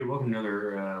Welcome to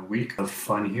another week of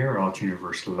fun here at Altered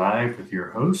Universe Live with your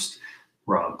host,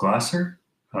 Rob Glasser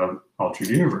of Altered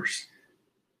Universe.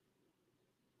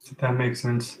 Did that make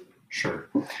sense? Sure.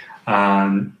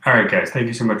 All right, guys, thank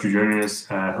you so much for joining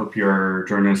us. I hope you're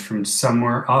joining us from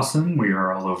somewhere awesome. We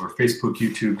are all over Facebook,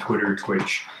 YouTube, Twitter,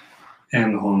 Twitch,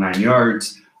 and the whole 9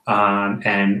 yards.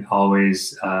 And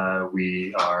always,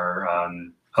 we are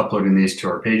uploading these to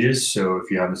our pages. So if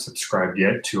you haven't subscribed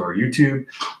yet to our YouTube,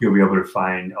 you'll be able to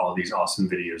find all these awesome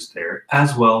videos there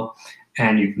as well.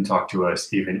 And you can talk to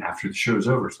us even after the show's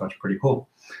over. So that's pretty cool.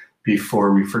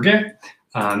 Before we forget,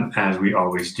 as we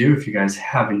always do, if you guys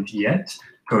haven't yet,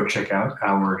 go check out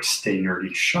our Stay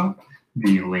Nerdy shop.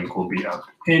 The link will be up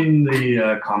in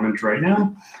the comments right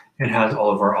now. It has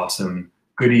all of our awesome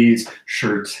goodies,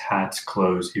 shirts, hats,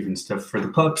 clothes, even stuff for the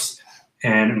pups,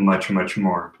 and much, much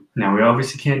more. Now, we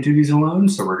obviously can't do these alone,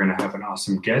 so we're going to have an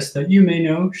awesome guest that you may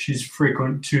know. She's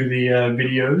frequent to the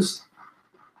videos.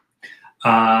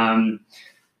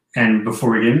 And before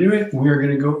we get into it, we are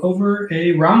going to go over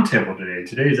a roundtable today.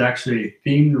 Today is actually a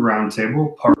themed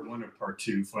roundtable, part 1 of part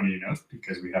 2, funny enough,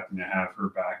 because we happen to have her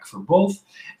back for both.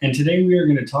 And today we are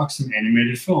going to talk some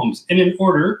animated films in an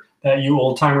order that you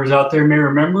old timers out there may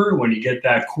remember when you get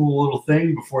that cool little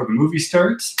thing before the movie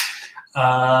starts.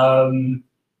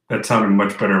 That sounded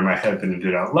much better in my head than it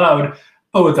did out loud.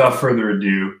 But without further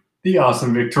ado, the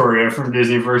awesome Victoria from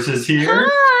Disneyverse is here.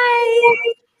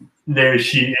 Hi! There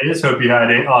she is. Hope you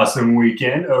had an awesome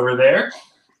weekend over there.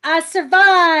 I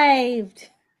survived.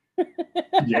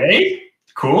 Yay.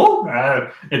 Cool.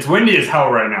 It's windy as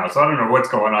hell right now, so I don't know what's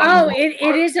going on. Oh, it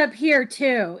is up here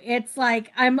too. It's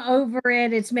like I'm over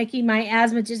it. It's making my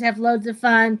asthma just have loads of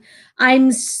fun.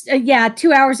 2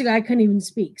 hours ago I couldn't even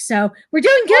speak. So we're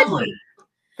doing good. Lovely.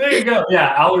 There you go.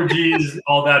 Yeah, allergies,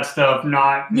 all that stuff.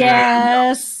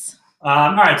 Yes.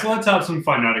 All right, so let's have some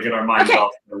fun now to get our minds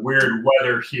off the weird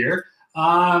weather here.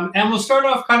 And we'll start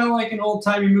off kind of like an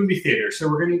old-timey movie theater. So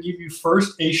we're going to give you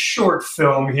first a short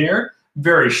film here,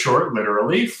 very short,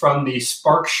 literally, from the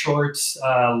Spark Shorts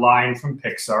line from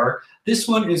Pixar. This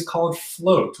one is called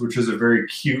Float, which is a very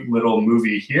cute little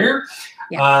movie here.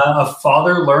 Yeah. A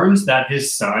father learns that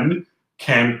his son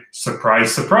can,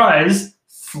 surprise, surprise,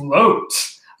 float.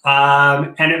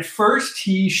 And at first,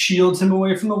 he shields him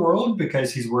away from the world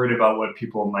because he's worried about what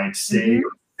people might say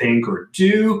or think or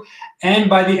do. And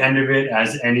by the end of it,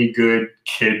 as any good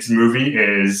kids movie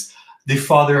is, the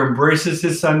father embraces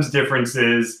his son's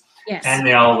differences, and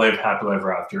they all live happily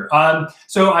ever after.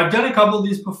 So I've done a couple of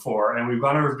these before, and we've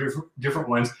gone over different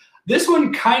ones. This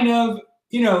one kind of,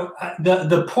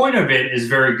 the point of it is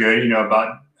very good,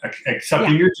 about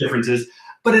accepting your differences.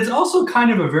 But it's also kind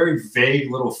of a very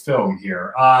vague little film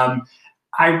here.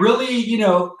 I really,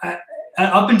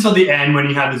 up until the end when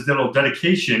he had his little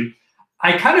dedication,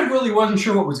 I kind of really wasn't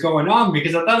sure what was going on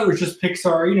because I thought it was just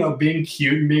Pixar, being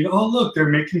cute and being, oh, look, they're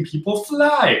making people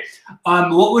fly.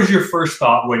 What was your first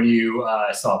thought when you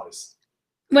saw this?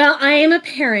 Well, I am a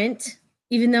parent,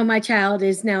 even though my child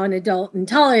is now an adult and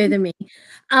taller than me.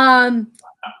 But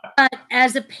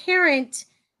as a parent,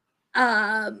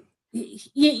 all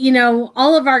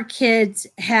of our kids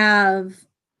have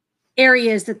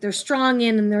areas that they're strong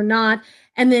in and they're not.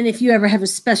 And then if you ever have a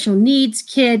special needs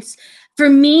kids, for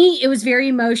me, it was very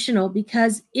emotional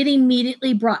because it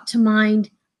immediately brought to mind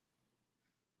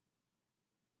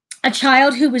a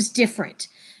child who was different.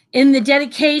 In the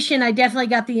dedication, I definitely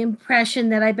got the impression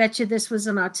that I bet you this was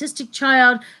an autistic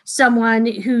child, someone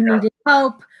who needed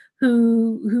help,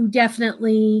 who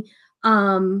definitely,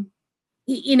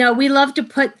 we love to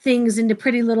put things into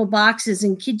pretty little boxes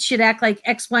and kids should act like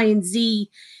X, Y, and Z.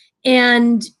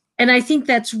 And I think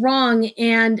that's wrong.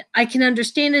 And I can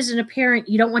understand as a parent,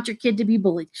 you don't want your kid to be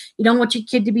bullied. You don't want your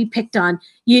kid to be picked on.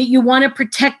 You want to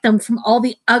protect them from all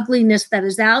the ugliness that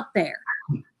is out there.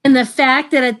 And the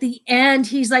fact that at the end,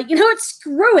 he's like, what,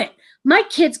 screw it. My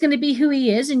kid's going to be who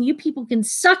he is and you people can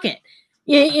suck it.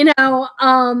 And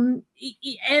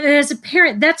as a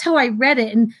parent, that's how I read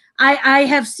it. And I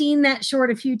have seen that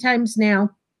short a few times now,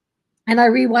 and I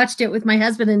rewatched it with my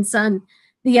husband and son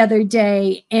the other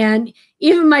day, and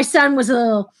even my son was a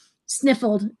little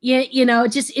sniffled.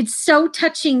 It's so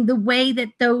touching the way that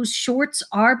those shorts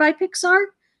are by Pixar.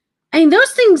 I mean,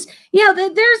 those things,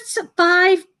 there's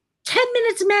 5-10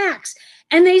 minutes max,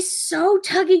 and they so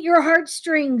tug at your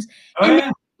heartstrings, and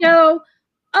they go,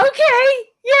 okay,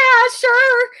 yeah,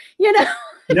 sure,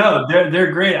 No,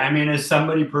 they're great. I mean, as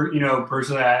somebody,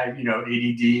 personally,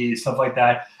 ADD, stuff like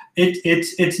that,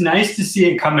 it's nice to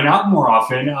see it coming out more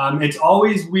often. It's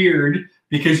always weird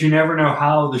because you never know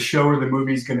how the show or the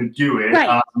movie is going to do it.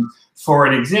 Right. For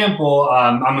an example,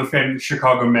 I'm a fan of the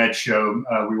Chicago Med show.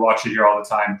 We watch it here all the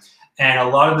time. And a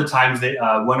lot of the times,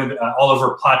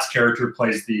 Oliver Platt's character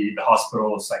plays the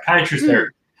hospital psychiatrist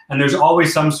there. And there's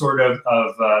always some sort of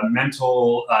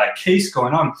mental case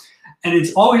going on. And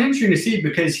it's always interesting to see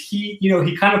because he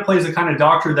kind of plays the kind of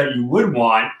doctor that you would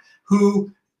want,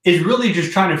 who is really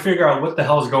just trying to figure out what the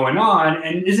hell's going on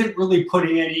and isn't really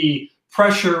putting any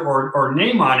pressure or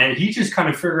name on it. He just kind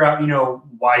of figure out,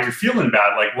 why you're feeling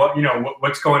bad, like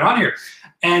what's going on here.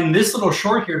 And this little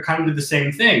short here kind of did the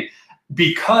same thing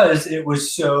because it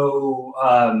was so,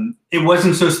 it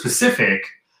wasn't so specific.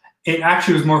 It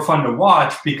actually was more fun to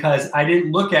watch because I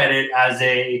didn't look at it as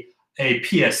a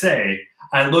PSA.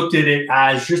 I looked at it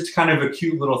as just kind of a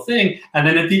cute little thing. And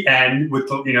then at the end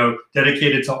with,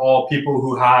 dedicated to all people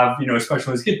who have,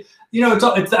 especially as kids,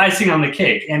 it's the icing on the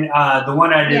cake. And the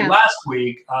one I did last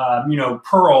week,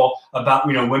 Pearl, about,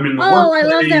 women in the workplace. Oh, I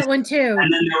love that one too.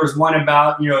 And then there was one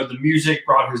about, the music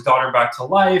brought his daughter back to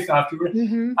life afterward.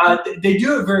 They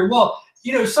do it very well.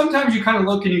 Sometimes you kind of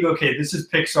look and you go, okay, this is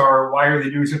Pixar. Why are they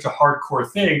doing such a hardcore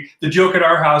thing? The joke at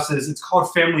our house is it's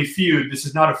called Family Feud. This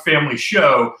is not a family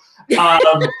show.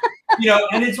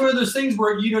 And it's one of those things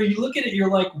where, you look at it, you're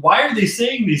like, why are they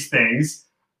saying these things?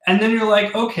 And then you're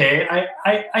like, okay,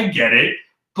 I get it.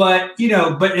 But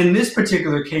in this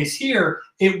particular case here,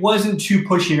 it wasn't too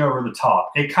pushing over the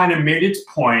top. It kind of made its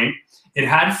point. It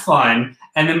had fun.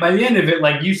 And then by the end of it,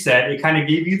 like you said, it kind of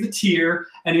gave you the tear.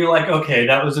 And you're like, okay,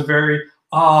 that was a very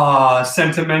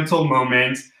sentimental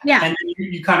moment. Yeah. And then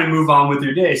you kind of move on with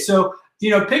your day. So,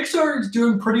 Pixar is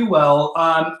doing pretty well.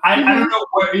 I don't know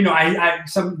what,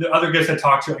 some of the other guests I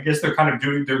talked to, I guess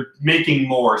they're making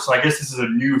more. So I guess this is a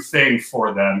new thing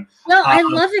for them. Well, I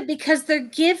love it because they're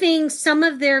giving some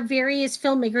of their various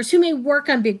filmmakers who may work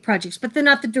on big projects, but they're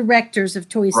not the directors of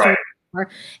Toy Story. Right.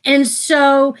 And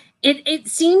so it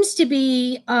seems to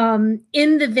be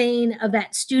in the vein of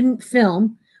that student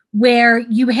film where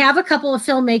you have a couple of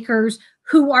filmmakers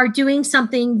who are doing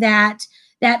something that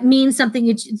means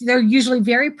something. They're usually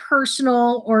very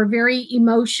personal or very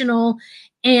emotional.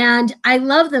 And I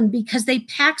love them because they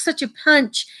pack such a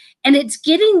punch. And it's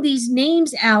getting these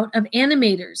names out of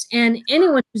animators and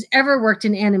anyone who's ever worked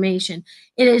in animation.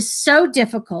 It is so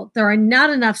difficult. There are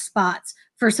not enough spots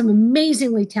for some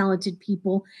amazingly talented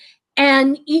people.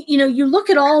 And, you look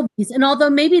at all of these, and although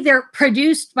maybe they're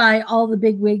produced by all the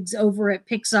big wigs over at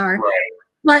Pixar,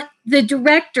 but the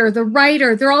director, the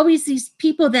writer, they're always these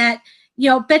people that,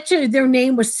 bet you their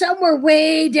name was somewhere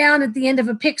way down at the end of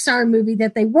a Pixar movie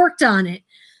that they worked on it.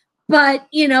 But,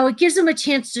 it gives them a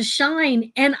chance to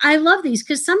shine. And I love these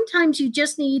because sometimes you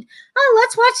just need,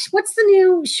 let's watch what's the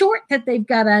new short that they've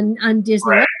got on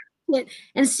Disney. Let's watch it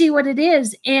and see what it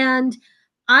is. And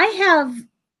I've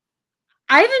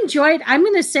enjoyed, I'm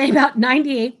going to say about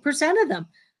 98% of them.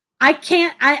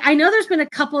 I know there's been a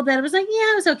couple that I was like,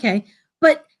 yeah, it was okay.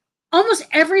 But almost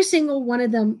every single one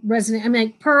of them resonate. I mean,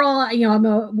 like Pearl, I'm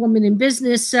a woman in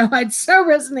business, so it so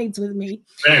resonates with me.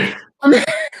 Hey.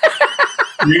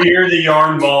 You're the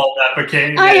yarn ball that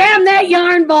became. I am that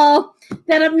yarn ball,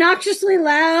 that obnoxiously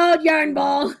loud yarn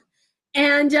ball.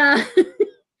 And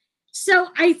so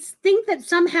I think that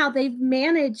somehow they've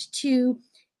managed to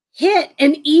hit,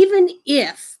 and even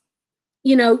if,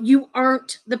 you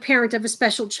aren't the parent of a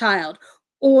special child,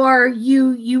 or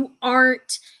you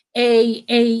aren't a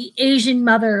Asian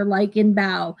mother like in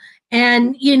Bao,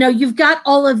 and you've got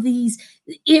all of these,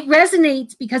 it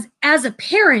resonates because as a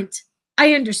parent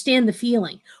I understand the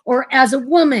feeling, or as a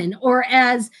woman, or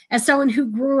as someone who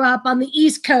grew up on the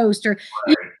East Coast, or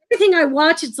everything I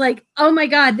watch, it's like, oh my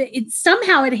God,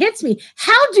 somehow it hits me.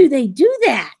 How do they do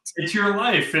that? It's your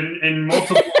life in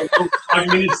multiple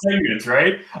 5-minute segments,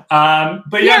 right?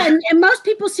 But and most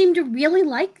people seem to really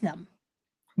like them.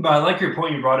 But I like your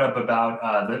point you brought up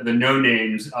about the no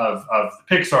names of the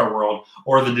Pixar world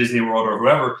or the Disney world or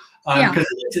whoever, because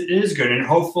it is good, and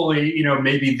hopefully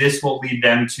maybe this will lead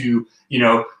them to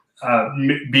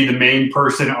be the main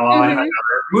person on another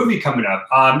movie coming up.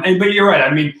 But you're right.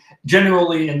 I mean,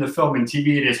 generally in the film and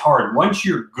TV, it is hard. Once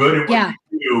you're good at what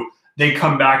you do, they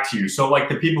come back to you. So like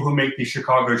the people who make these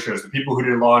Chicago shows, the people who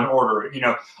did Law and Order,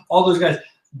 all those guys,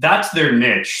 that's their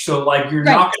niche. So like you're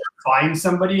not going to find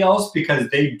somebody else because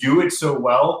they do it so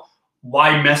well.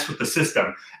 Why mess with the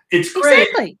system? It's great.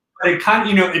 Exactly. But it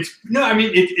kind of,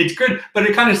 it's good, but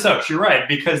it kind of sucks. You're right,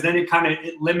 because then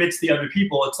it limits the other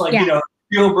people. It's like,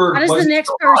 Spielberg. How does the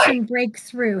next person break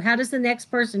through? How does the next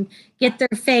person get their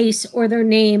face or their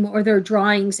name or their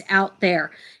drawings out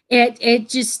there?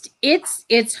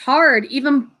 It's hard.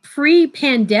 Even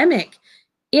pre-pandemic,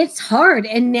 it's hard.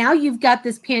 And now you've got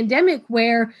this pandemic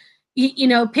where, you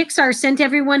know, Pixar sent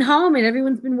everyone home and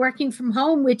everyone's been working from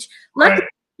home, which luckily,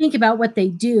 think about what they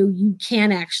do, you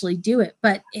can actually do it.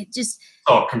 But it just,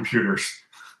 all computers.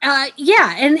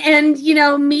 Yeah, and you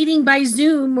know, meeting by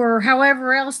Zoom or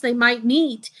however else they might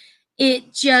meet.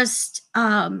 It just,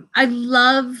 I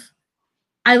love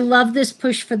this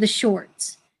push for the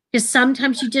shorts, because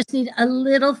sometimes you just need a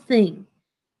little thing,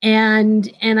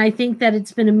 and I think that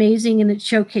it's been amazing and it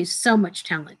showcased so much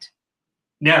talent.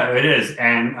 Yeah, it is,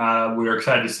 and we're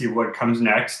excited to see what comes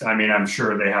next. I mean, I'm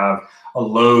sure they have a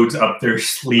loads up their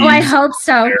sleeves. Oh, I hope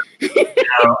so. You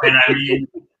know, and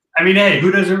I mean, hey,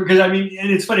 who doesn't? Because I mean,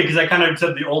 and it's funny because I kind of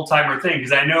said the old timer thing,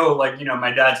 because I know, like, you know,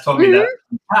 my dad's told me that in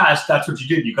the past, that's what you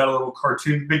did. You got a little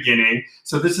cartoon at the beginning.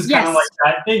 So this is kind of like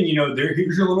that thing, you know,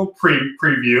 here's your little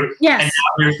preview. Yes. And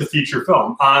now here's the feature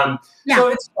film. So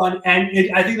it's fun.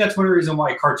 And I think that's one reason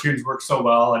why cartoons work so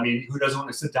well. I mean, who doesn't want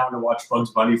to sit down and watch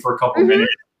Bugs Bunny for a couple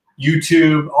minutes?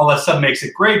 YouTube, all that stuff makes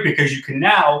it great, because you can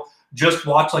now just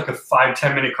watch like a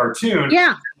 5-10 minute cartoon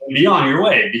and be on your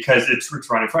way, because it's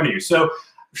right in front of you. So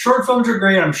short films are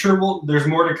great. I'm sure there's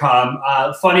more to come.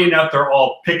 Funny enough, they're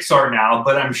all Pixar now,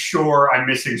 but I'm sure I'm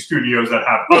missing studios that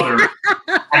have other.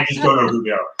 I just don't know who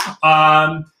they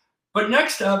are. But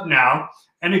next up now,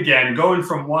 and again, going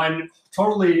from one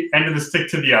totally end of the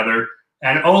stick to the other,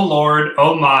 and oh Lord,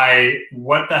 oh my,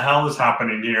 what the hell is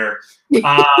happening here?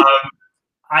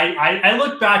 I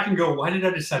look back and go, why did I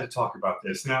decide to talk about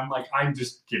this? And I'm like, I'm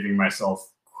just giving myself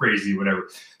crazy, whatever.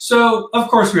 So, of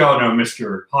course, we all know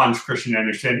Mr. Hans Christian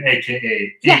Andersen,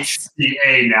 a.k.a.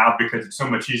 HCA now, because it's so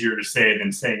much easier to say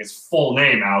than saying his full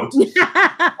name out.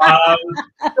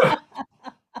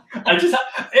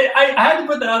 I had to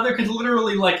put that out there because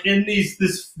literally, like, in these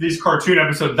cartoon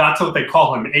episodes, that's what they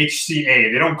call him,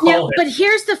 HCA. They don't call him. But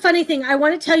here's the funny thing. I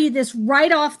want to tell you this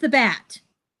right off the bat.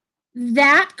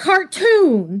 That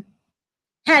cartoon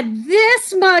had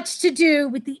this much to do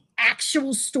with the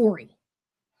actual story.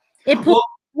 It put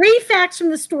 3 facts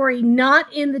from the story,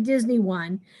 not in the Disney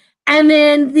one. And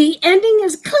then the ending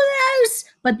is close,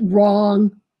 but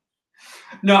wrong.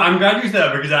 No, I'm glad you said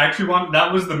that, because I actually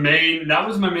that was my main.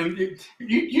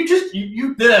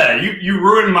 You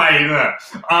ruined my.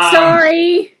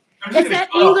 Sorry. It's that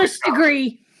English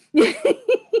degree.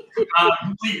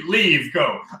 Leave,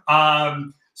 go.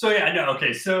 So yeah, no,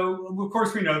 okay. So of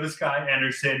course we know this guy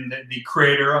Andersen, the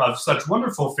creator of such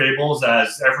wonderful fables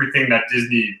as everything that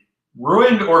Disney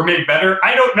ruined or made better.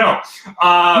 I don't know.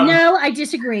 No, I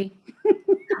disagree.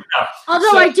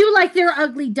 Although I do like their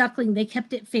Ugly Duckling. They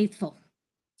kept it faithful.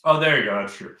 Oh, there you go.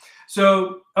 That's true.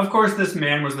 So, of course, this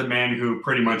man was the man who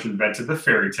pretty much invented the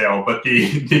fairy tale, but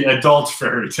the adult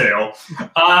fairy tale,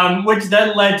 which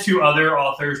then led to other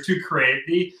authors to create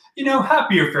the, you know,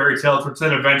 happier fairy tales, which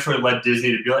then eventually led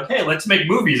Disney to be like, hey, let's make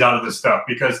movies out of this stuff,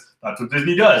 because that's what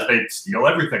Disney does. They steal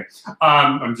everything.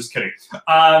 I'm just kidding.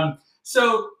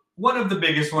 So one of the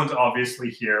biggest ones,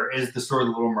 obviously, here is the story of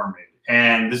The Little Mermaid.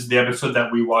 And this is the episode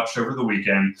that we watched over the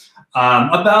weekend,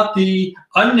 about the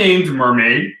unnamed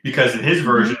mermaid, because in his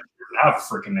version, he doesn't have a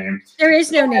freaking name. There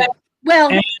is no name. Well,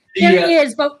 there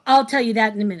is, but I'll tell you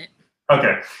that in a minute.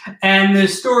 Okay. And the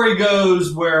story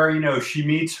goes where, you know, she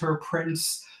meets her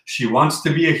prince. She wants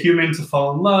to be a human to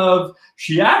fall in love.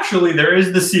 There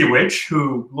is the sea witch,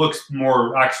 who looks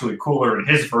more actually cooler in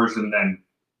his version than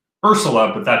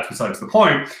Ursula, but that's besides the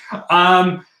point.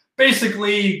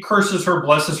 Basically curses her,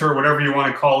 blesses her, whatever you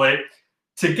want to call it,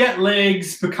 to get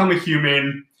legs, become a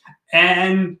human.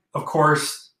 And of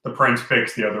course, the prince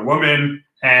picks the other woman,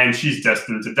 and she's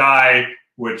destined to die,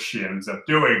 which she ends up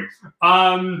doing.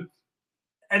 And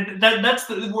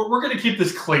we're going to keep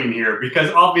this clean here,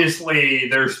 because obviously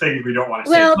there's things we don't want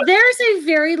to say. Well, there's a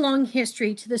very long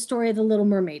history to the story of The Little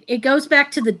Mermaid. It goes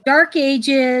back to the Dark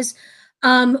Ages,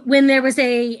 when there was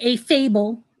a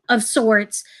fable of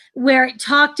sorts, where it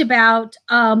talked about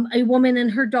a woman and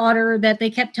her daughter that they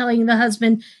kept telling the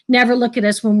husband, never look at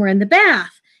us when we're in the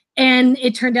bath. And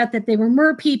it turned out that they were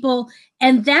mer people.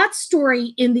 And that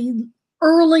story in the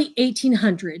early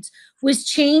 1800s was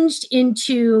changed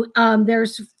into,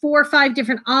 there's 4 or 5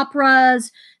 different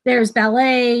operas, there's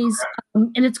ballets,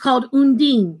 and it's called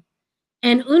Undine.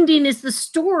 And Undine is the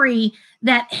story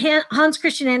that Hans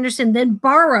Christian Andersen then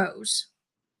borrows.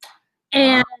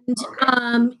 And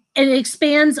it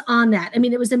expands on that. I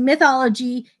mean, it was a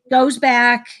mythology, goes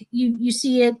back. You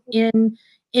see it in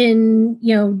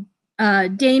you know,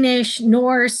 Danish,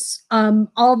 Norse,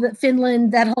 all the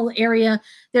Finland, that whole area.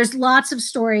 There's lots of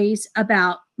stories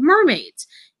about mermaids.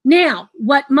 Now,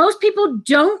 what most people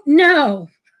don't know,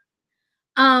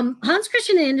 Hans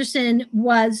Christian Andersen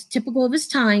was typical of his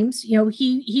times. You know,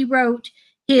 he wrote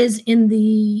his in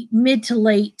the mid to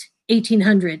late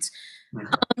 1800s.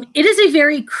 It is a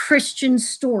very Christian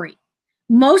story.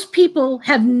 Most people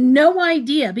have no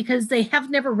idea because they have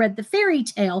never read the fairy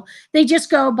tale. They just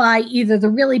go by either the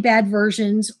really bad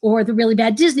versions or the really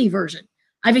bad Disney version.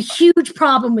 I have a huge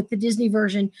problem with the Disney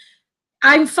version.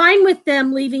 I'm fine with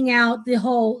them leaving out the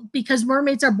whole, because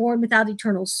mermaids are born without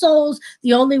eternal souls.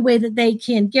 The only way that they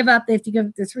can give up, they have to give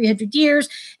up their 300 years,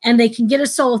 and they can get a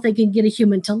soul if they can get a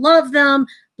human to love them,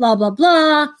 blah, blah,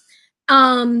 blah.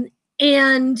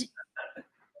 And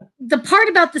the part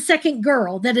about the second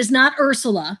girl that is not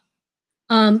Ursula,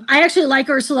 I actually like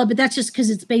Ursula, but that's just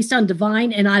because it's based on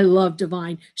Divine, and I love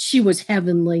Divine. She was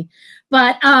heavenly.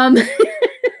 But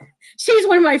she's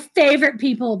one of my favorite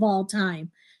people of all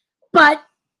time. But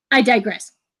I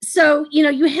digress. So,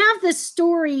 you have this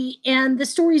story, and the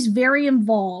story's very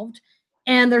involved,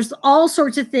 and there's all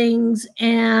sorts of things.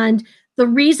 And the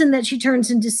reason that she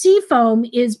turns into sea foam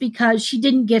is because she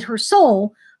didn't get her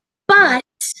soul, but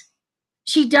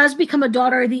she does become a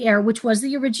daughter of the air, which was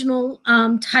the original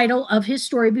title of his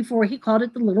story before he called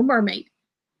it The Little Mermaid.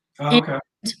 Oh, okay.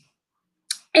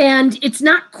 And it's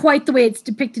not quite the way it's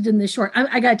depicted in the short.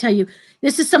 I got to tell you,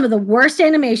 this is some of the worst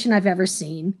animation I've ever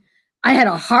seen. I had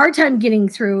a hard time getting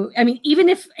through. I mean, even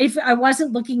if I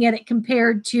wasn't looking at it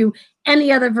compared to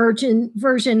any other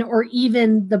version or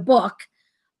even the book,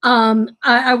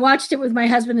 I watched it with my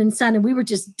husband and son, and we were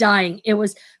just dying. It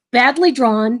was badly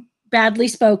drawn, badly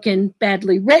spoken,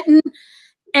 badly written,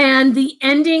 and the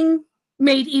ending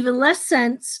made even less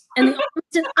sense. And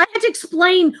I had to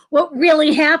explain what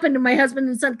really happened to my husband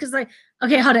and son, because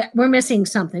we're missing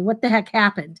something. What the heck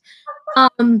happened?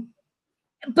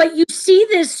 But you see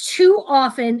this too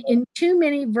often in too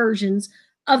many versions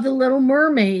of The Little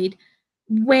Mermaid,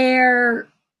 where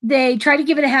they try to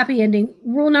give it a happy ending.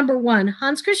 Rule number one,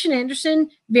 Hans Christian Andersen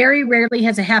very rarely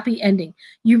has a happy ending.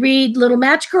 You read Little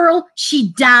Match Girl,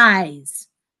 she dies.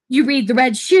 You read The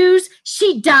Red Shoes,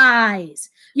 she dies.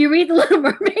 You read The Little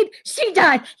Mermaid, she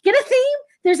died. Get a theme?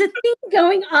 There's a theme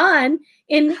going on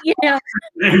in,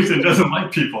 Andersen doesn't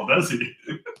like people, does he?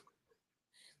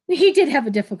 He did have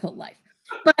a difficult life.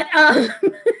 But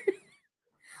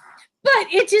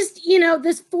it just,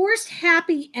 this forced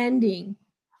happy ending.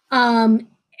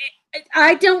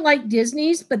 I don't like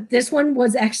Disney's, but this one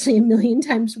was actually a million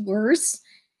times worse.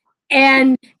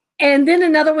 And then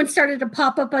another one started to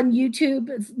pop up on YouTube,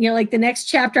 like the next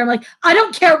chapter. I'm like, I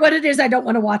don't care what it is. I don't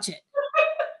want to watch it.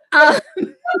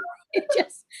 It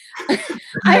just,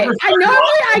 I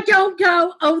normally I don't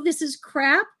go, oh, this is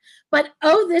crap, but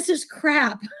oh, this is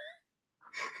crap.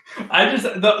 I just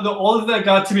all of that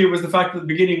got to me was the fact that the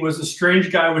beginning was a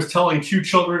strange guy was telling two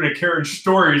children a carriage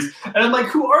stories, and I'm like,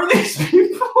 who are these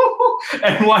people,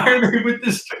 and why are they with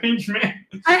this strange man?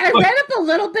 I read up a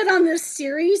little bit on this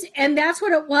series, and that's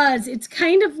what it was. It's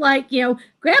kind of like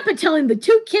Grandpa telling the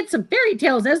two kids some fairy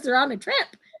tales as they're on a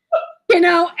trip, and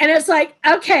it's like,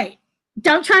 okay,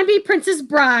 don't try and be Princess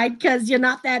Bride because you're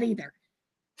not that either.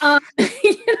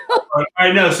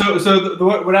 I know. So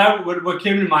what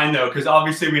came to mind though, because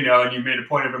obviously we know, and you made a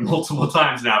point of it multiple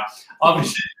times now.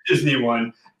 Obviously, the Disney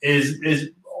one is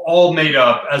all made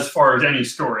up as far as any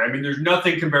story. I mean, there's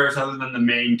nothing comparison other than the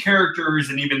main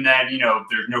characters, and even then,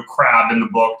 there's no crab in the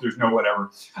book. There's no whatever.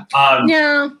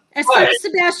 No, as far as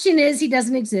Sebastian is, he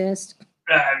doesn't exist.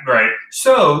 Right.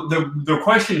 So the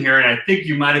question here, and I think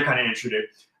you might have kind of answered it.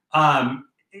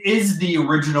 Is the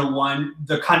original one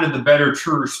the kind of the better,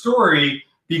 truer story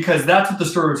because that's what the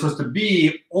story was supposed to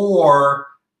be, or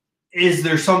is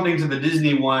there something to the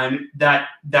Disney one that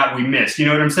we missed? You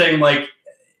know what I'm saying? Like,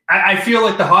 I feel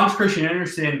like the Hans Christian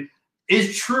Andersen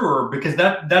is truer because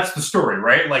that's the story,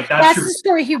 right? Like that's the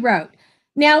story he wrote.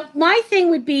 Now, my thing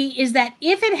would be is that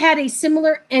if it had a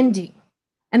similar ending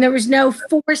and there was no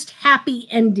forced happy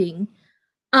ending,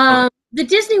 the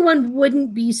Disney one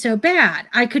wouldn't be so bad.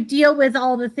 I could deal with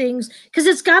all the things because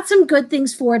it's got some good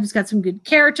things for it. It's got some good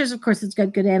characters. Of course, it's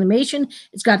got good animation.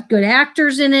 It's got good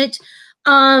actors in it.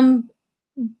 And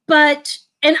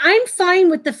I'm fine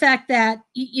with the fact that,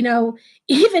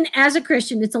 even as a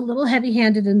Christian, it's a little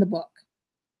heavy-handed in the book.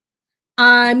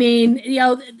 I mean,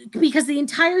 because the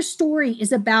entire story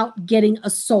is about getting a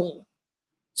soul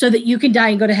so that you can die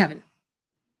and go to heaven.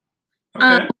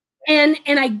 Okay. And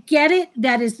I get it.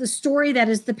 That is the story. That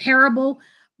is the parable.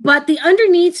 But the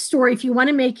underneath story, if you want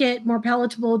to make it more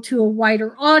palatable to a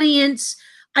wider audience,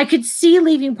 I could see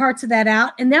leaving parts of that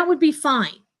out, and that would be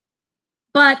fine.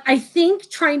 But I think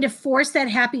trying to force that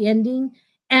happy ending,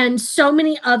 and so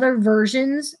many other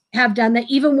versions have done that,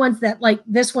 even ones that, like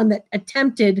this one that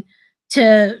attempted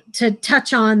to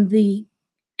touch on the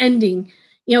ending,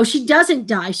 You know, she doesn't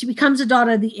die. She becomes a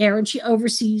daughter of the air, and she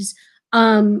oversees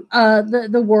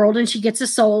the world, and she gets a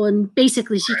soul, and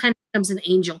basically she kind of becomes an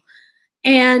angel.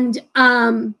 And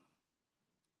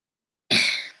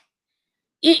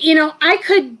you know,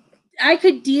 I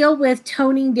could deal with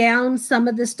toning down some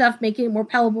of this stuff, making it more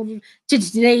palatable to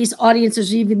today's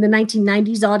audiences, even the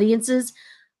 1990s audiences.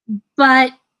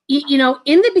 But you know,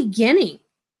 in the beginning,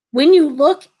 when you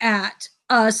look at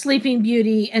Sleeping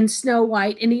Beauty and Snow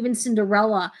White and even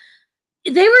Cinderella,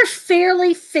 they were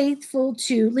fairly faithful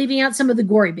to, leaving out some of the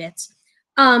gory bits,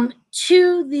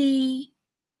 to the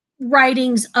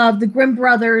writings of the Grimm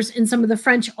brothers and some of the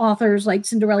French authors, like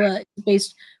Cinderella is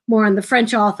based more on the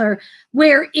French author,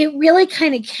 where it really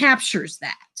kind of captures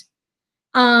that.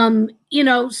 You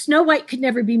know, Snow White could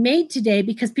never be made today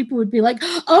because people would be like,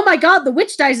 oh my God, the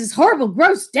witch dies this horrible,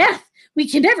 gross death. We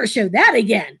can never show that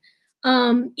again.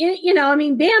 You know, I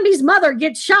mean, Bambi's mother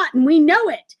gets shot and we know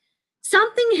it.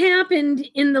 Something happened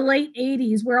in the late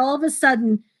 80s where all of a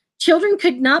sudden children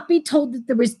could not be told that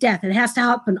there was death. It has to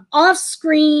happen off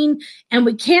screen, and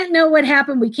we can't know what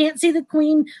happened. We can't see the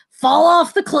queen fall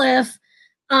off the cliff.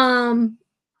 I'm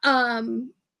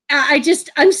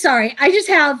sorry. I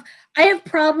have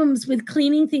problems with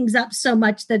cleaning things up so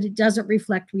much that it doesn't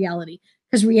reflect reality,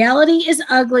 because reality is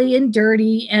ugly and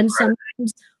dirty and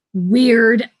sometimes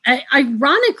weird.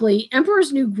 Ironically,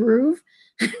 Emperor's New Groove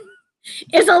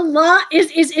is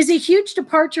a huge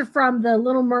departure from the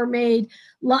Little Mermaid.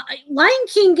 Lion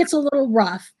King gets a little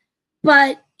rough,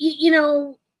 but you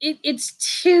know, it's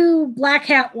too black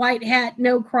hat, white hat,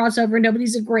 no crossover.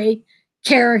 Nobody's a great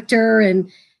character,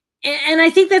 and I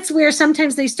think that's where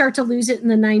sometimes they start to lose it in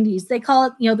the 90s. They call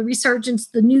it, you know, the resurgence,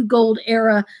 the new gold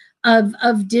era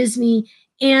of Disney.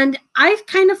 And I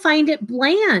kind of find it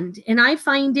bland, and I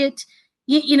find it,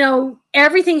 you know,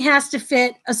 everything has to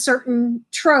fit a certain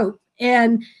trope,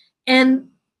 and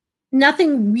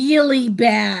nothing really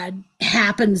bad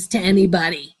happens to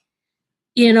anybody.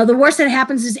 You know, the worst that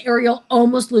happens is Ariel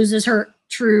almost loses her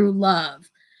true love.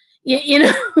 You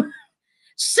know,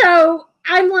 so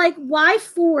I'm like, why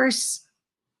force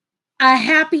a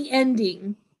happy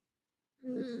ending?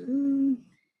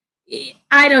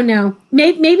 I don't know.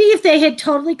 Maybe if they had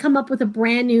totally come up with a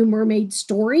brand new mermaid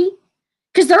story,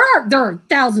 because there are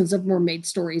thousands of mermaid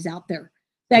stories out there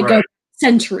that go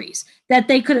centuries that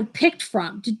they could have picked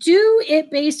from. To do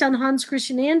it based on Hans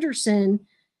Christian Andersen,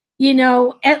 you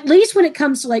know, at least when it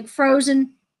comes to like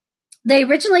Frozen, they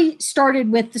originally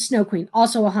started with the Snow Queen,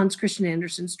 also a Hans Christian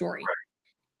Andersen story.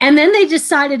 And then they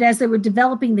decided, as they were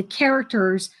developing the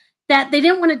characters, that they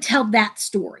didn't want to tell that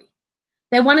story.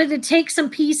 They wanted to take some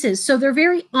pieces. So they're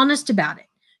very honest about it.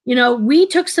 You know, we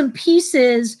took some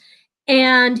pieces,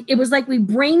 and it was like we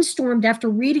brainstormed after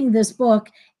reading this book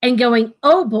and going,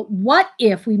 oh, but what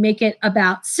if we make it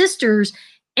about sisters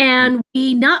and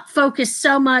we not focus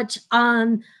so much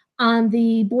on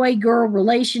the boy-girl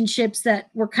relationships that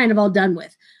we're kind of all done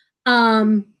with?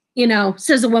 You know,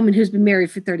 says a woman who's been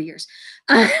married for 30 years.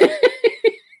 It's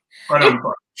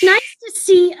nice to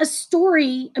see a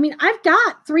story. I mean, I've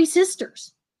got 3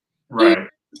 sisters. Right.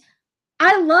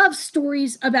 I love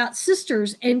stories about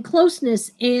sisters and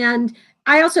closeness, and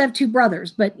I also have 2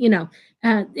 brothers, but you know,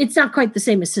 it's not quite the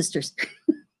same as sisters.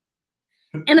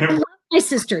 And I love my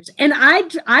sisters, and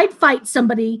I'd fight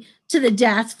somebody to the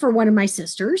death for one of my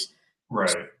sisters.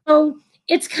 Right. So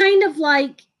it's kind of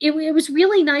like it was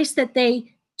really nice that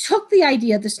they took the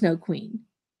idea of the Snow Queen,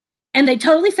 and they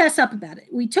totally fess up about it.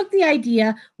 We took the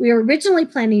idea, we were originally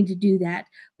planning to do that,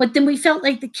 but then we felt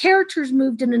like the characters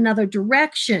moved in another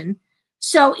direction.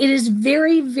 So it is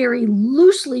very, very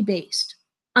loosely based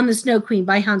on the Snow Queen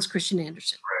by Hans Christian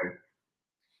Andersen. Right.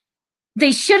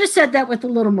 They should have said that with The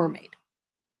Little Mermaid.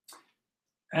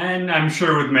 And I'm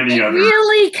sure with many others.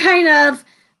 Really kind of,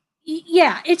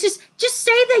 yeah, it's just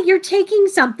say that you're taking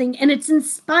something and it's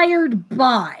inspired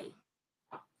by,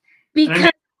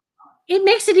 because it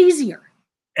makes it easier.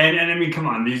 And I mean, come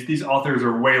on, these authors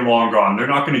are way long gone. They're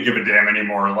not going to give a damn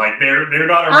anymore. Like they're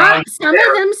not around. Some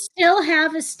of them still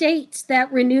have estates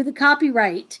that renew the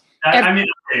copyright. I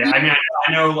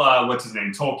know what's his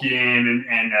name, Tolkien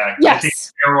and yes. I think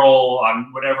Carol,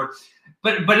 whatever.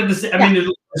 But at the I mean,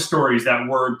 there's stories that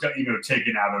were, you know,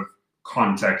 taken out of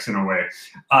context in a way.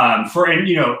 A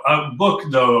book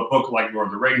like Lord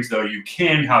of the Rings, though, you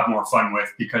can have more fun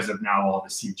with because of now all the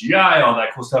CGI, all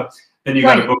that cool stuff. Then you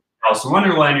got a book like Alice in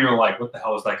Wonderland, you're like, what the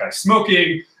hell is that guy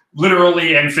smoking?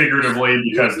 Literally and figuratively,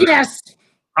 because yes.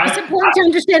 It's important to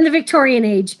understand the Victorian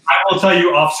age. I will tell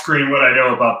you off screen what I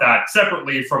know about that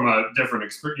separately from a different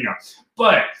experience, you know.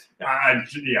 But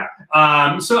yeah.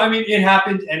 So I mean, it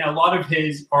happened, and a lot of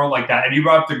his are like that. And you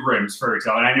brought up the Grimm's fairy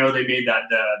tale, and I know they made that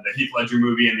the Heath Ledger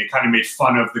movie, and they kind of made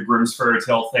fun of the Grimm's fairy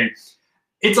tale thing.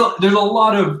 There's a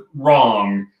lot of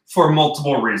wrong for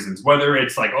multiple reasons. Whether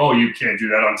it's like, oh, you can't do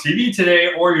that on TV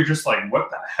today, or you're just like,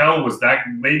 what the hell was that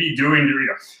lady doing? You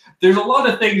know, there's a lot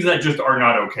of things that just are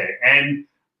not okay, and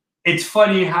it's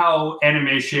funny how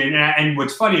animation, and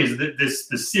what's funny is that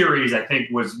the series I think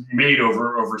was made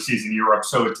overseas in Europe,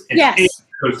 so it's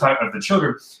those type of the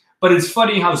children. But it's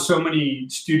funny how so many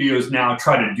studios now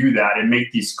try to do that and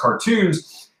make these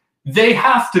cartoons. They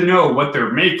have to know what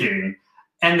they're making,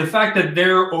 and the fact that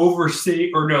they're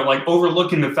overlooking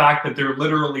the fact that they're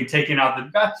literally taking out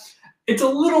the. It's a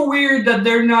little weird that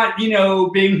they're not,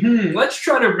 being, let's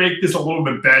try to make this a little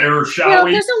bit better, shall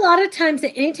we? There's a lot of times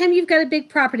that anytime you've got a big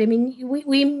property, I mean,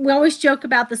 we always joke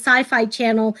about the Sci-Fi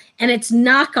Channel and its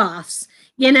knockoffs,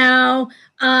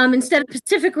 instead of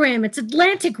Pacific Rim, it's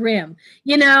Atlantic Rim,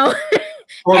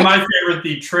 Or my favorite,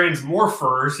 the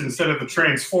Transmorphers instead of the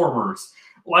Transformers.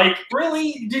 Like,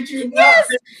 really? Did you not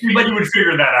think anybody would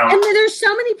figure that out? And there's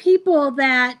so many people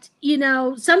that,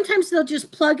 sometimes they'll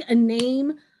just plug a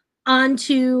name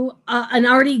onto an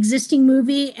already existing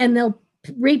movie and they'll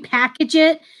repackage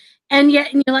it, and you're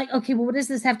like, okay, well, what does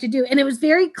this have to do? And it was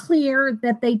very clear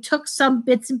that they took some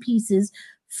bits and pieces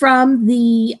from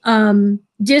the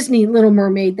Disney Little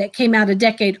Mermaid that came out a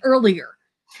decade earlier,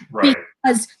 right?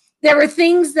 Because there were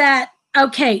things that,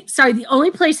 the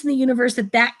only place in the universe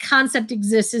that concept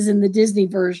exists is in the Disney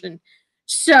version.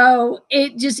 So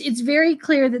it's very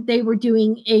clear that they were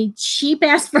doing a cheap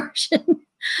ass version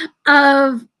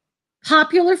of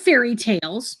popular fairy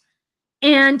tales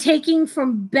and taking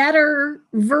from better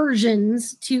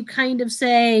versions to kind of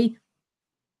say,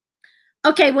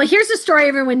 okay, well, here's a story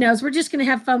everyone knows. We're just going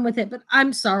to have fun with it. But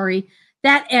I'm sorry,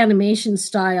 that animation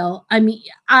style, I mean,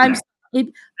 Bug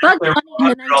Bunny in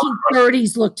the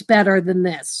 1930s looked better than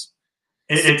this.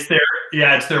 It's their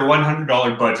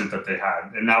 $100 budget that they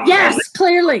had. And that was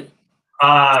clearly.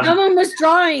 Someone was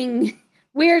drawing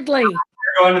weirdly.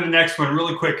 Go on to the next one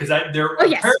really quick, because there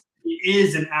apparently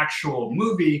is an actual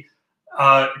movie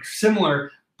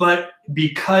similar, but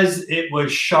because it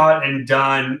was shot and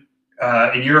done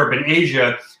in Europe and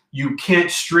Asia, you can't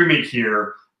stream it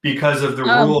here because of the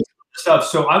rules and stuff.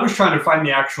 So I was trying to find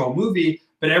the actual movie,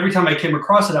 but every time I came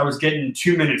across it, I was getting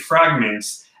 2-minute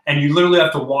fragments, and you literally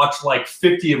have to watch like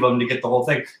 50 of them to get the whole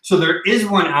thing. So there is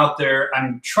one out there.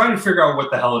 I'm trying to figure out what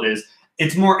the hell it is.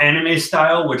 It's more anime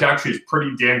style, which actually is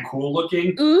pretty damn cool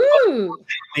looking. Ooh.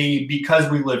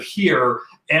 Because we live here,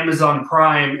 Amazon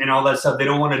Prime and all that stuff, they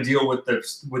don't want to deal with the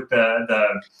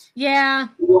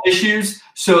issues,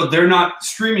 so they're not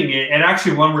streaming it. And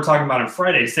actually, one we're talking about on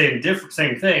Friday, same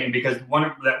thing, because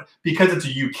because it's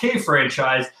a UK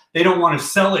franchise, they don't want to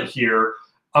sell it here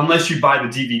unless you buy the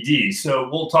DVD. So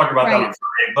we'll talk about that on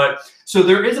Friday. But so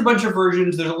there is a bunch of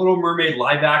versions. There's a Little Mermaid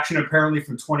live action apparently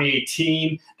from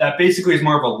 2018 that basically is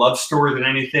more of a love story than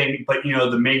anything. But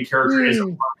the main character is a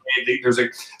mermaid.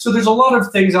 There's a lot of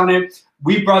things on it.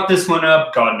 We brought this one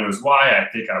up. God knows why. I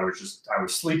think I was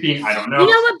sleeping. I don't know. You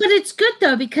know what? But it's good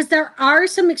though, because there are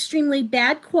some extremely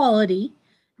bad quality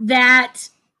that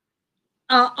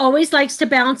always likes to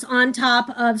bounce on top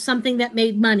of something that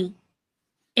made money.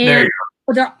 And there you go.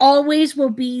 There always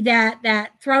will be that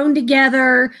thrown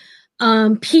together,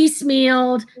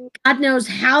 piecemealed. God knows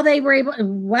how they were able,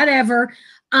 whatever.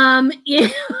 So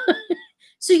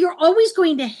you're always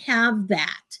going to have that.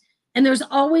 And there's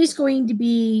always going to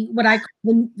be what I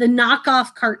call the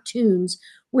knockoff cartoons,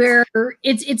 where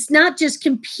it's not just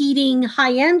competing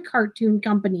high-end cartoon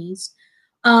companies,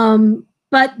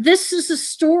 but this is a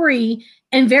story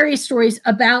and various stories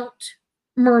about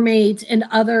mermaids and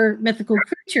other mythical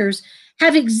creatures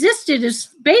have existed as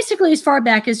far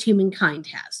back as humankind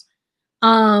has.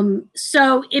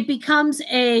 So it becomes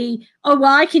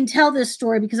I can tell this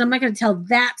story because I'm not going to tell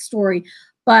that story.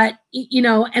 But,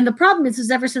 and the problem is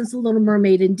ever since The Little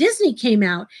Mermaid and Disney came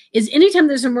out, is anytime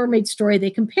there's a mermaid story, they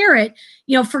compare it,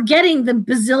 forgetting the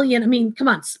bazillion, come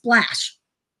on, Splash.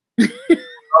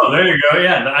 Oh, there you go.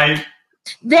 Yeah.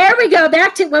 There we go.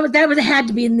 Back to that had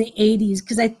to be in the 80s,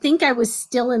 because I think I was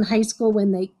still in high school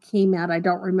when they came out. I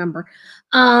don't remember.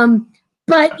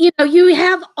 But, you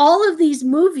have all of these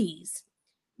movies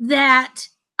that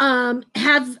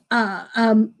have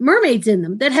mermaids in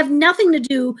them that have nothing to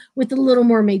do with the Little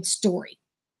Mermaid story.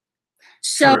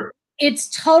 So it's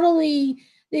totally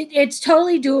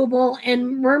doable,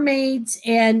 and mermaids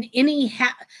and any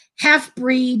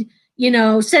half-breed,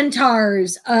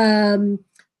 centaurs,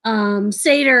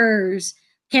 satyrs.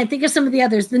 Can't think of some of the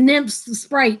others. The nymphs, the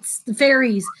sprites, the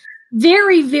fairies.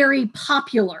 Very, very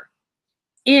popular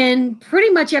in pretty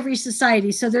much every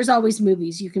society. So there's always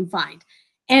movies you can find.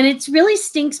 And it really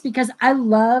stinks because I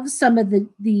love some of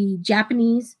the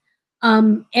Japanese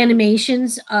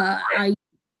animations.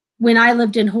 When I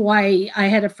lived in Hawaii, I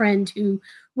had a friend who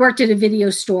worked at a video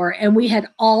store, and we had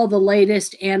all the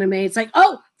latest anime. It's like,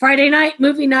 oh, Friday night,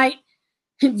 movie night,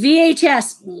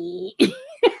 VHS.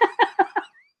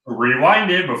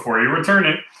 Rewind it before you return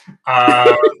it.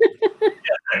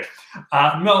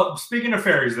 No, speaking of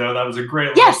fairies, though, that was a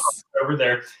great yes over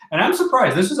there. And I'm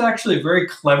surprised. This is actually a very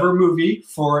clever movie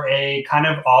for a kind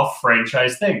of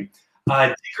off-franchise thing.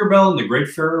 Tinkerbell and the Great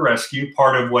Fairy Rescue,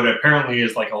 part of what apparently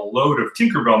is like a load of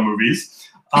Tinkerbell movies,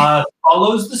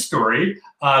 follows the story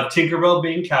of Tinkerbell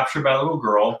being captured by a little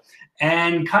girl,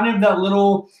 and kind of that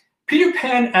little Peter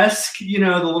Pan-esque,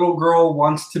 the little girl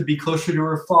wants to be closer to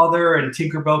her father, and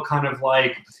Tinkerbell kind of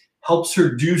like helps her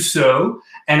do so.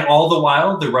 And all the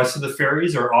while, the rest of the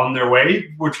fairies are on their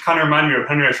way, which kind of reminded me of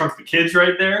Honey, I Shrunk the Kids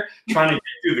right there, trying to get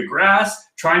through the grass,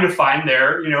 trying to find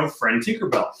their, friend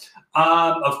Tinkerbell.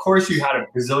 Of course, you had a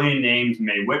bazillion names: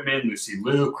 Mae Whitman, Lucy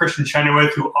Liu, Kristen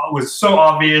Chenoweth, who was so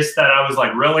obvious that I was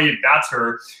like, really? That's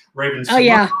her. Raven. Oh,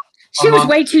 yeah. She was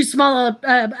way too small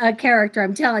a character,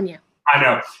 I'm telling you. I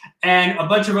know. And a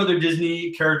bunch of other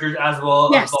Disney characters as well.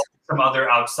 Yes. Some other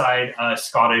outside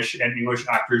Scottish and English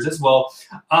actors as well.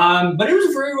 But it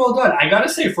was very well done. I got to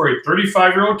say, for a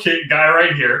 35-year-old guy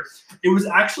right here, it was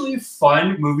actually a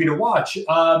fun movie to watch.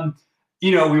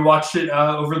 We watched it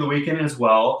over the weekend as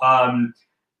well.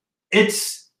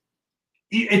 It's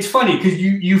funny because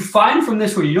you find from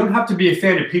this one, you don't have to be a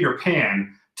fan of Peter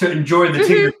Pan to enjoy the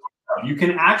Tinkerbell. You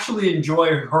can actually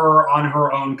enjoy her on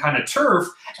her own kind of turf.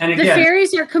 And again, the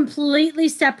fairies are completely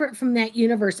separate from that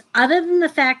universe. Other than the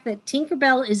fact that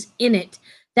Tinkerbell is in it,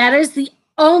 that is the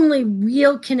only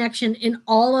real connection in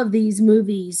all of these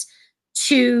movies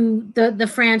to the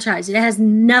franchise. It has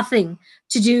nothing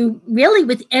to do really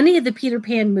with any of the Peter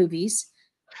Pan movies,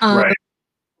 right.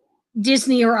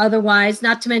 Disney or otherwise,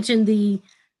 not to mention the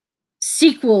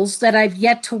sequels that I've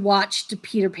yet to watch to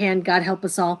Peter Pan, God help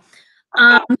us all.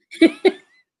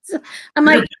 So I'm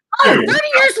like, 30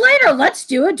 years later, let's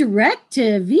do a direct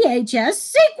to VHS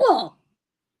sequel.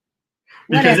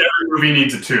 Because every movie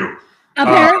needs a 2.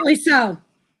 Apparently so.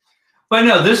 But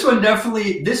no, this one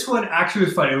actually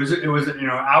was fun. It was an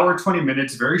hour, 20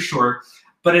 minutes, very short,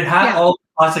 but it had all the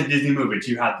classic Disney movies.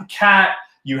 You had the cat,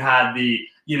 you had the,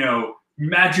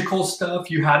 magical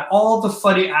stuff, you had all the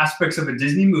funny aspects of a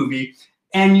Disney movie,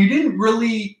 and you didn't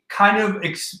really kind of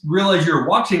realize you were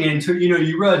watching it until,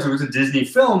 you realized it was a Disney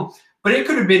film, but it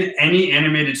could have been any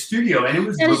animated studio, and it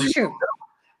was really true.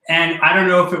 And I don't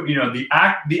know if it,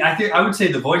 I think I would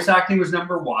say the voice acting was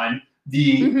number one.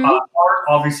 The art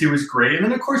obviously was great, and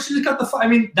then of course you just got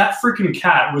that freaking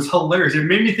cat was hilarious. It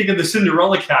made me think of the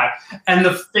Cinderella cat, and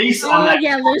the face on that.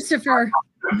 Yeah, Lucifer.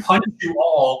 Punch you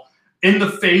all in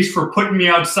the face for putting me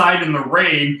outside in the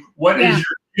rain. What is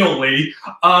your deal, lady?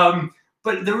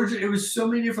 But it was so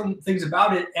many different things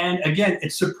about it, and again,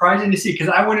 it's surprising to see because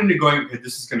I went into going, okay,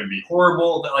 this is going to be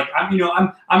horrible. That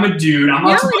I'm a dude.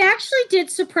 It actually did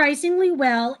surprisingly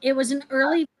well. It was an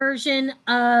early version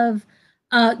of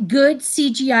good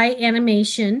CGI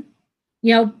animation.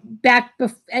 Back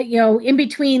in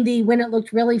between when it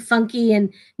looked really funky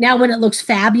and now when it looks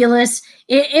fabulous.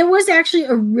 It was actually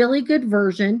a really good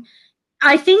version.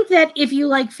 I think that if you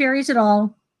like fairies at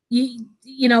all,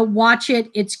 watch it.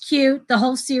 It's cute. The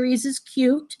whole series is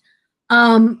cute.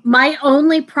 My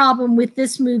only problem with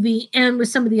this movie and with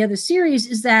some of the other series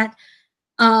is that,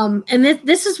 and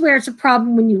this is where it's a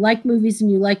problem when you like movies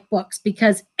and you like books,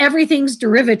 because everything's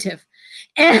derivative.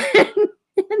 And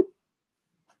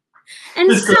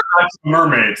this goes back to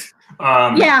mermaids.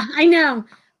 Yeah, I know.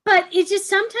 But it just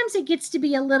sometimes it gets to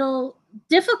be a little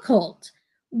difficult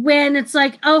when it's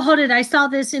like, oh, hold it, I saw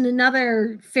this in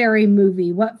another fairy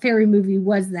movie. What fairy movie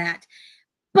was that?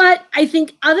 But I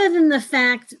think other than the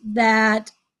fact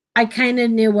that I kind of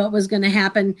knew what was going to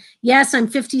happen. Yes, I'm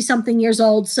 50-something years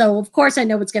old, so of course I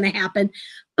know what's going to happen.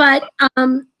 But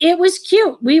it was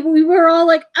cute. We were all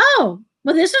like, oh,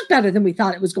 well, this is better than we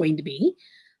thought it was going to be.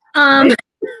 And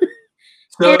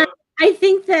I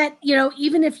think that,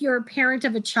 even if you're a parent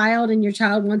of a child and your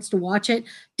child wants to watch it,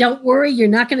 don't worry, you're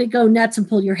not going to go nuts and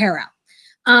pull your hair out.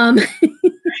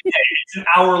 It's an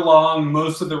hour long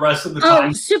most of the rest of the time.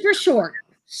 Oh, super short.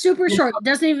 It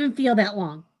doesn't even feel that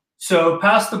long. So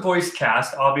past the voice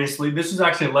cast, obviously, this was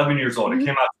actually 11 years old. It came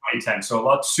out in 2010, so a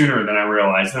lot sooner than I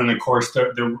realized. And then, of course,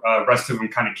 the rest of them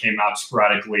kind of came out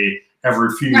sporadically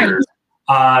every few years.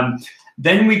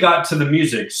 Then we got to the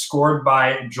music, scored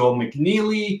by Joel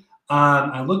McNeely.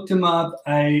 I looked him up.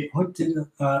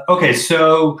 Okay,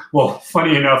 so, well,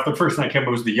 funny enough, the first thing that came up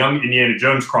was the Young Indiana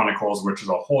Jones Chronicles, which is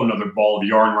a whole nother ball of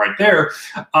yarn right there.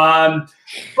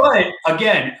 But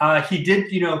again, he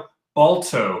did,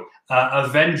 Balto,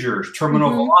 Avengers, Terminal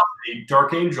Velocity,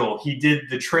 Dark Angel. He did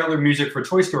the trailer music for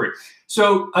Toy Story.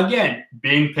 So again,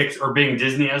 being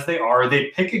Disney as they are, they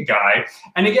pick a guy.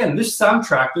 And again, this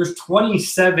soundtrack, there's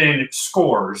 27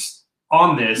 scores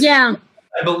on this. Yeah.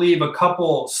 I believe a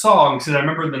couple songs, because I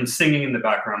remember them singing in the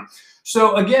background.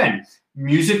 So again,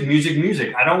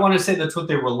 music. I don't want to say that's what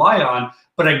they rely on,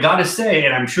 but I got to say,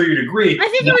 and I'm sure you'd agree. I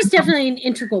think it was definitely an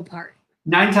integral part.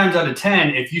 9 times out of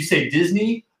 10, if you say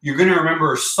Disney, you're going to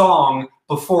remember a song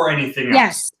before anything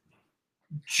else.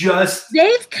 Yes.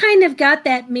 They've kind of got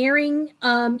that marrying,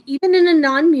 even in a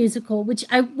non-musical, which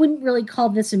I wouldn't really call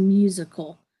this a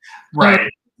musical. Right.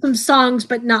 Some songs,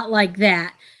 but not like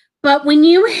that. But when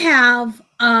you have,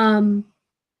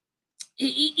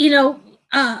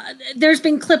 there's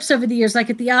been clips over the years, like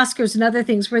at the Oscars and other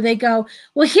things, where they go,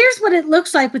 well, here's what it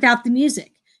looks like without the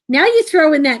music. Now you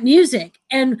throw in that music,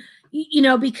 and,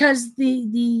 because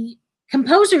the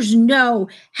composers know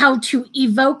how to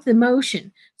evoke the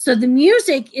emotion. So the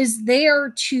music is there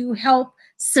to help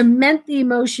cement the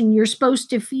emotion you're supposed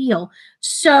to feel.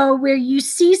 So where you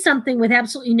see something with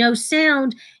absolutely no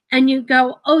sound, and you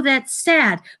go, oh, that's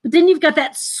sad. But then you've got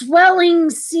that swelling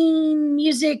scene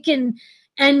music, and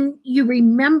you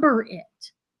remember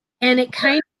it. And it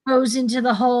kind of goes into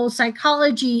the whole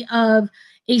psychology of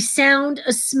a sound,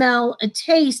 a smell, a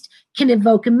taste can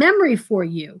evoke a memory for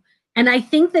you. And I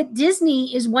think that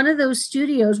Disney is one of those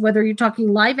studios, whether you're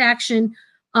talking live action,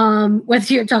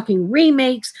 whether you're talking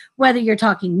remakes, whether you're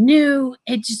talking new,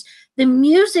 the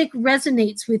music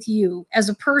resonates with you as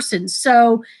a person.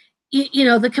 So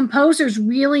the composers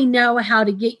really know how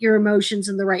to get your emotions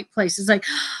in the right places. Like,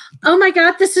 oh my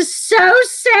God, this is so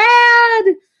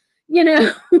sad.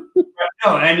 No,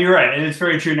 and you're right. And it's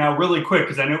very true. Now, really quick,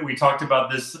 because I know we talked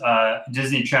about this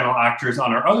Disney Channel actors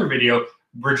on our other video.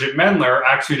 Bridget Mendler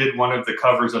actually did one of the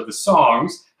covers of the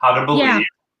songs, How to Believe. Yeah.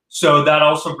 So that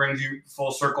also brings you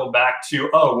full circle back to,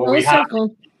 we have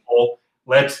people,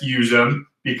 let's use them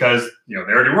because, they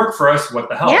already work for us. What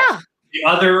the hell? Yeah. The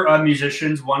other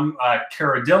musicians, one,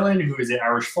 Cara Dillon, who is an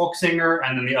Irish folk singer,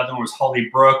 and then the other one was Holly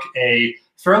Brooke, a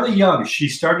fairly young, she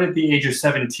started at the age of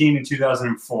 17 in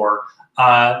 2004,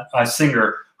 a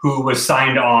singer who was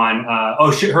signed on,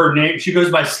 her name, she goes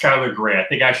by Skylar Grey. I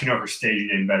think I actually know her stage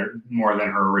name more than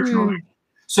her original name.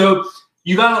 So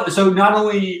not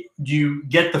only do you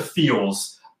get the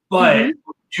feels, but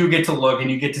you get to look and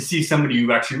you get to see somebody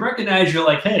you actually recognize. You're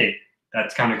like, hey,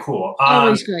 that's kind of cool.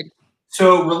 Always good.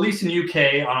 So released in the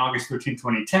UK on August 13,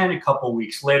 2010, a couple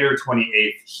weeks later,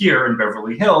 28th here in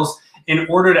Beverly Hills, in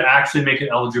order to actually make it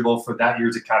eligible for that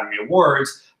year's Academy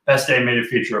Awards, Best Animated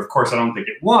Feature. Of course, I don't think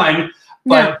it won,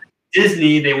 but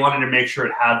Disney, they wanted to make sure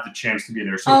it had the chance to be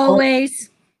there. So always.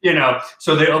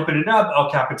 So they opened it up. El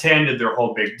Capitan did their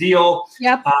whole big deal.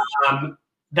 Yep.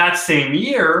 That same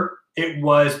year, it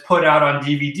was put out on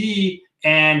DVD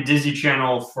and Disney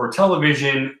Channel for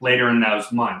television later in those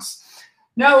months.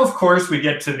 Now, of course, we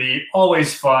get to the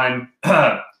always fun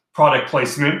product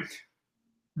placement.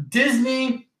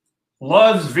 Disney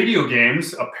loves video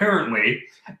games, apparently,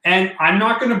 and I'm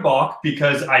not going to balk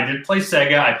because I did play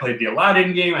Sega. I played the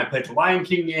Aladdin game. I played the Lion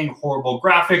King game. Horrible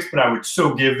graphics, but I would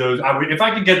so give those. If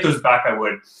I could get those back, I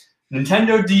would.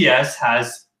 Nintendo DS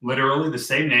has literally the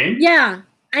same name. Yeah,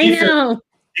 I know.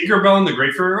 Tinkerbell and the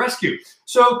Great Fairy Rescue.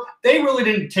 So they really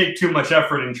didn't take too much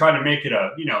effort in trying to make it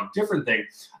a different thing.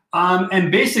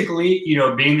 And basically,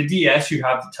 being the DS, you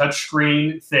have the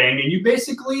touchscreen thing, and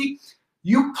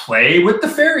you play with the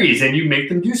fairies and you make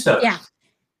them do stuff. Yeah.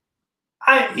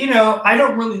 I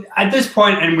don't really, at this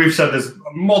point, and we've said this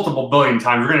multiple billion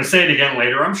times, we're going to say it again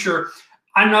later, I'm sure.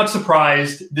 I'm not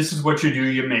surprised. This is what you do.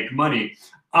 You make money.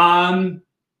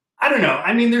 I don't know.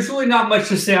 I mean, there's really not much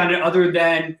to say on it other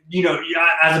than,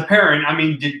 as a parent, I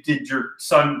mean, did your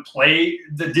son play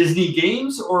the Disney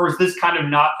games, or is this kind of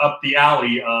not up the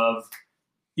alley of,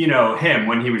 him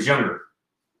when he was younger?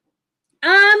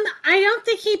 I don't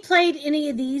think he played any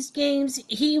of these games.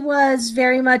 He was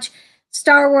very much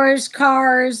Star Wars,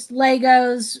 cars,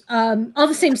 Legos, all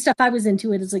the same stuff I was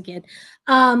into it as a kid.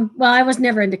 Well, I was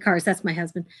never into cars. That's my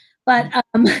husband. But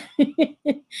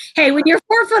hey, when you're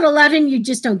 4'11", you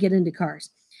just don't get into cars.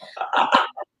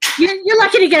 You're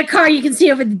lucky to get a car you can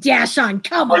see over the dash on.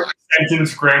 Come on.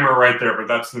 Sentence grammar right there, but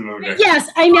that's the movie. Yes,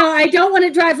 I know. I don't want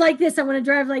to drive like this. I want to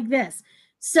drive like this.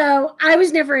 So I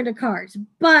was never into cars.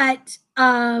 But,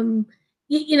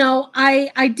 you know,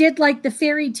 I did like the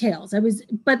fairy tales.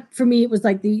 But for me, it was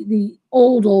like the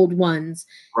old ones.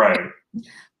 Right.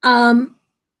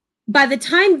 By the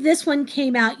time this one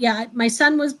came out, yeah, my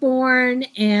son was born,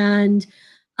 and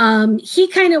he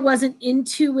kind of wasn't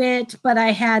into it, but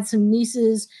I had some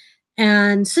nieces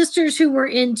and sisters who were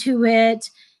into it.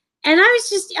 And I was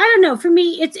just, I don't know, for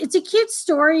me, it's a cute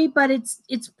story, but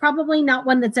it's probably not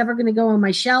one that's ever going to go on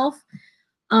my shelf,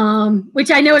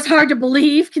 which I know is hard to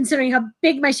believe considering how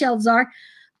big my shelves are.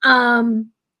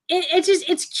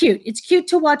 It's cute. It's cute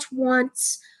to watch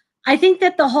once. I think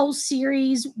that the whole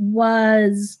series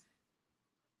was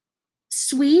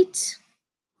sweet.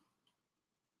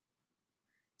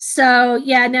 So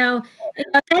yeah, no,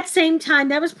 at that same time,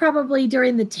 that was probably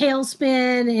during the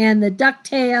Tailspin and the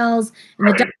DuckTales and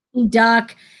the Ducky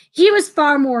Duck. He was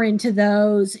far more into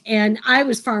those, and I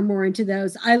was far more into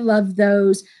those. I love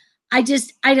those. I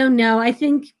don't know. I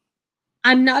think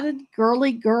I'm not a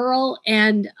girly girl,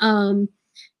 and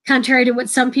contrary to what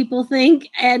some people think,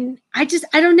 and I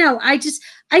don't know.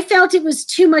 I felt it was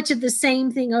too much of the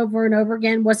same thing over and over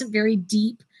again. Wasn't very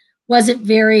deep. Wasn't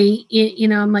very, you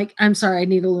know, I'm like, I'm sorry, I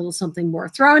need a little something more.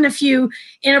 Throw in a few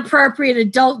inappropriate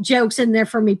adult jokes in there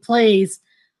for me, please.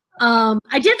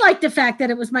 I did like the fact that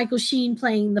it was Michael Sheen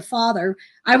playing the father.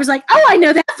 I was like, oh, I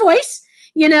know that voice,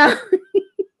 you know.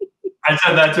 I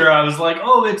said that to her. I was like,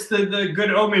 oh, it's the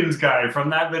Good Omens guy from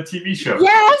the TV show.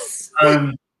 Yes.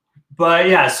 But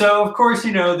yeah, so of course,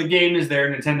 you know, the game is there,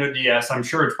 Nintendo DS. I'm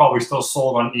sure it's probably still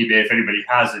sold on eBay if anybody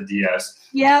has a DS.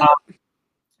 Yeah.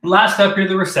 Last up here,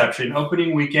 the reception,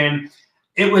 opening weekend,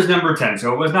 it was number 10.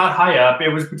 So it was not high up. It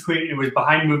was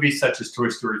behind movies such as Toy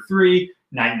Story 3,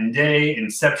 Night and Day,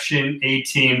 Inception,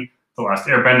 A-Team, The Last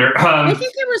Airbender. I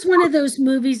think it was one of those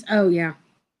movies. Oh, yeah.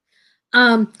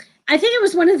 I think it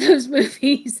was one of those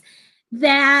movies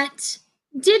that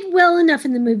did well enough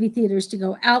in the movie theaters to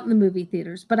go out in the movie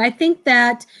theaters. But I think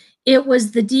that it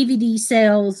was the DVD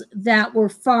sales that were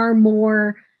far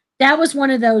more. That was one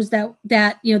of those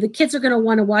that you know, the kids are going to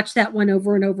want to watch that one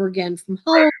over and over again from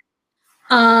home.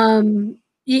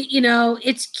 You know,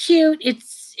 it's cute.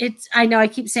 It's I know I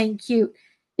keep saying cute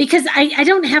because I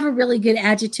don't have a really good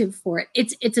adjective for it.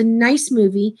 It's a nice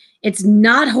movie. It's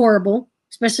not horrible,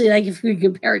 especially like if we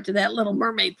compare it to that Little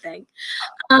Mermaid thing.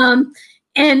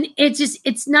 And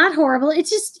it's not horrible. It's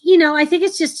just, you know, I think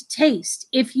it's just a taste.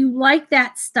 If you like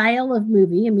that style of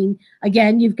movie, I mean,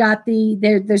 again, you've got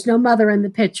there's no mother in the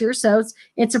picture, so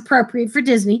it's appropriate for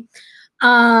Disney.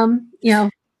 You know,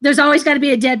 there's always got to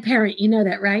be a dead parent. You know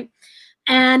that, right?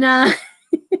 And now,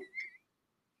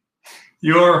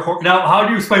 how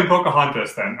do you explain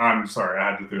Pocahontas then? I'm sorry,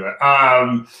 I had to do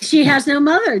that. She has no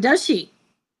mother, does she?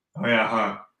 Oh yeah,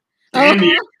 huh? Damn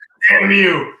you! Damn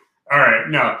you! All right,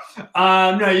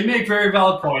 no, you make very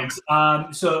valid points.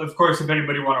 So, of course, if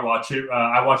anybody want to watch it,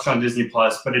 I watched it on Disney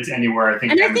Plus, but it's anywhere. I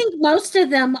think, and I think most of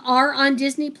them are on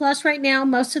Disney Plus right now.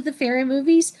 Most of the fairy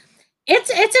movies, it's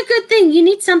a good thing. You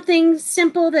need something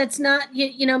simple that's not,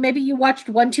 you know, maybe you watched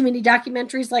one too many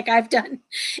documentaries like I've done,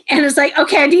 and it's like,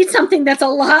 okay, I need something that's a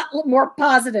lot more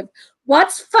positive.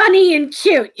 What's funny and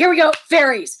cute? Here we go,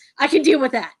 fairies. I can deal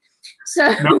with that.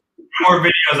 So. No. More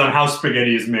videos on how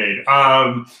spaghetti is made.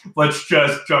 Let's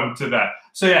just jump to that.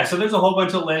 So yeah, so there's a whole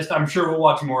bunch of lists. I'm sure we'll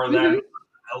watch more of them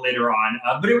later on.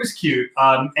 But it was cute.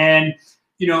 And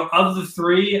you know, of the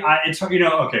three, it's, you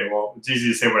know, okay, well, it's easy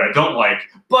to say what I don't like.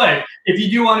 But if you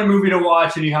do want a movie to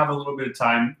watch and you have a little bit of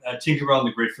time, Tinkerbell and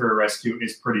the Great Fairy Rescue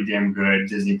is pretty damn good.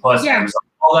 Disney Plus, Amazon,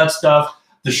 all that stuff.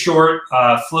 The short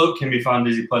Float can be found on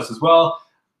Disney Plus as well.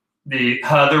 The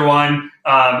other one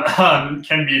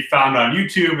can be found on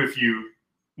YouTube if you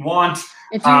want.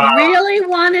 If you really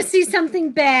want to see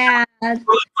something bad. It's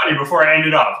really funny, before I end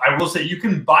it off, I will say you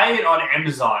can buy it on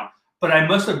Amazon, but I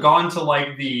must have gone to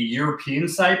like the European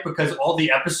site because all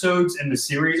the episodes in the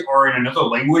series are in another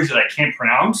language that I can't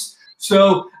pronounce.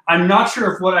 So I'm not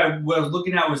sure if what I was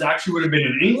looking at was actually would have been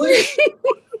in English.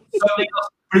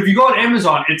 But if you go on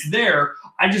Amazon, it's there.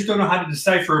 I just don't know how to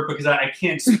decipher it because I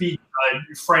can't speak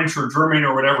French or German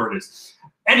or whatever it is.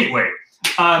 Anyway,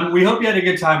 we hope you had a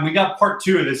good time. We got part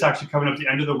 2 of this actually coming up at the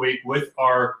end of the week with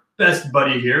our best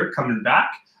buddy here coming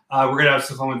back. We're going to have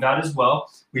some fun with that as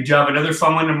well. We do have another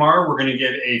fun one tomorrow. We're going to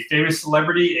get a famous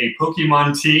celebrity, a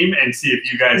Pokemon team, and see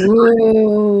if you guys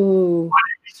agree.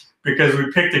 Because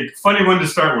we picked a funny one to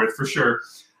start with for sure.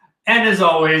 And as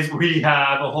always, we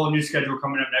have a whole new schedule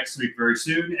coming up next week very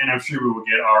soon. And I'm sure we will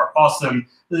get our awesome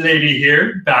lady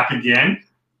here back again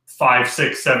 5,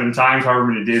 6, 7 times, however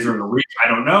many days are in the week. I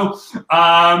don't know.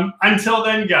 Until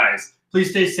then, guys,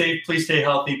 please stay safe. Please stay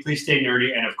healthy. Please stay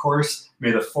nerdy. And of course, may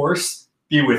the force be with you.